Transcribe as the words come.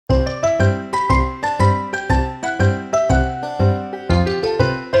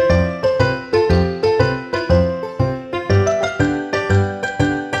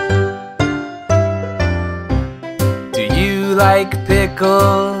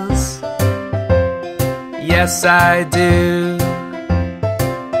Yes, I do.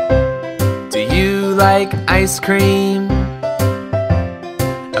 Do you like ice cream?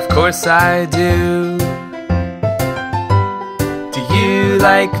 Of course I do. Do you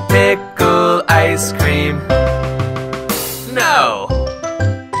like pickle ice cream? No!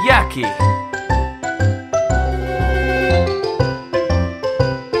 Yucky!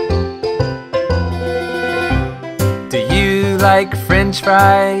 Do you like French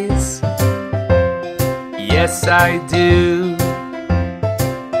fries? Yes, I do.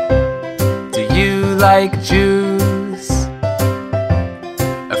 Do you like juice?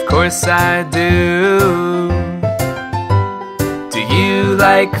 Of course I do. Do you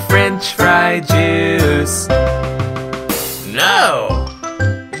like French fry juice? No!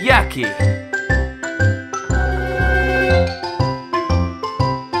 Yucky!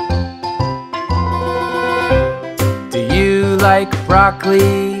 Do you like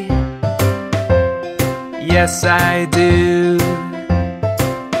broccoli? Yes, I do.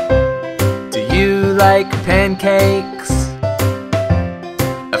 Do you like pancakes?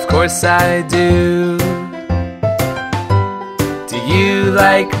 Of course I do. Do you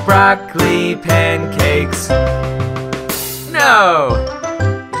like broccoli pancakes? No!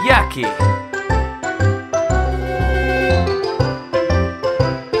 Yucky!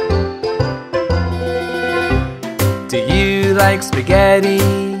 Do you like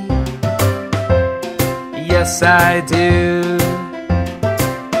spaghetti? Yes, I do.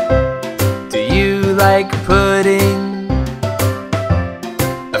 Do you like pudding?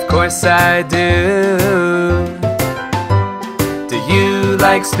 Of course I do. Do you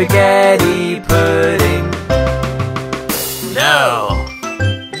like spaghetti pudding? No!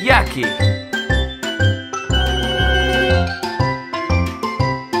 Yucky!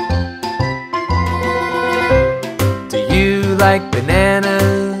 Do you like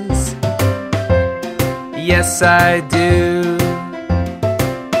bananas? Yes, I do.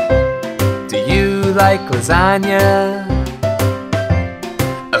 Do you like lasagna?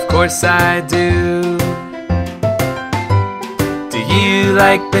 Of course I do. Do you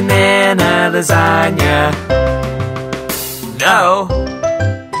like banana lasagna? No!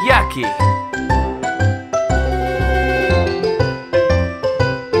 Yucky!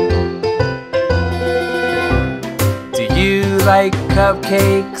 Do you like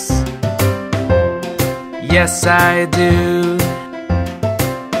cupcakes? Yes, I do.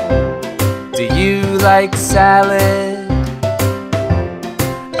 Do you like salad?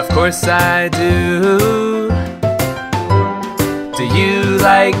 Of course I do. Do you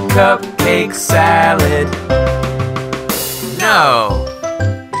like cupcake salad? No!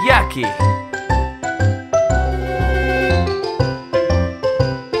 Yucky!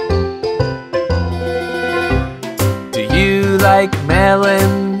 Do you like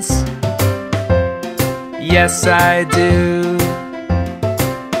melons? Yes, I do.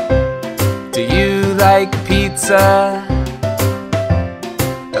 Do you like pizza?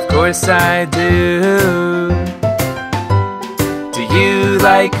 Of course I do. Do you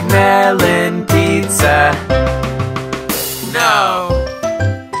like melon pizza? No!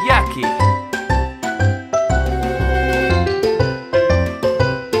 Yucky!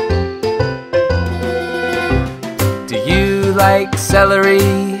 Do you like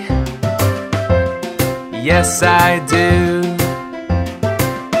celery? Yes, I do.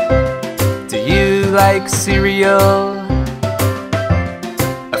 Do you like cereal?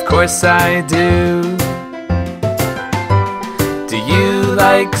 Of course I do. Do you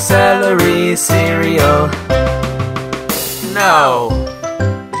like celery cereal? No!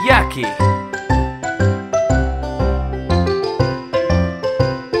 Yucky!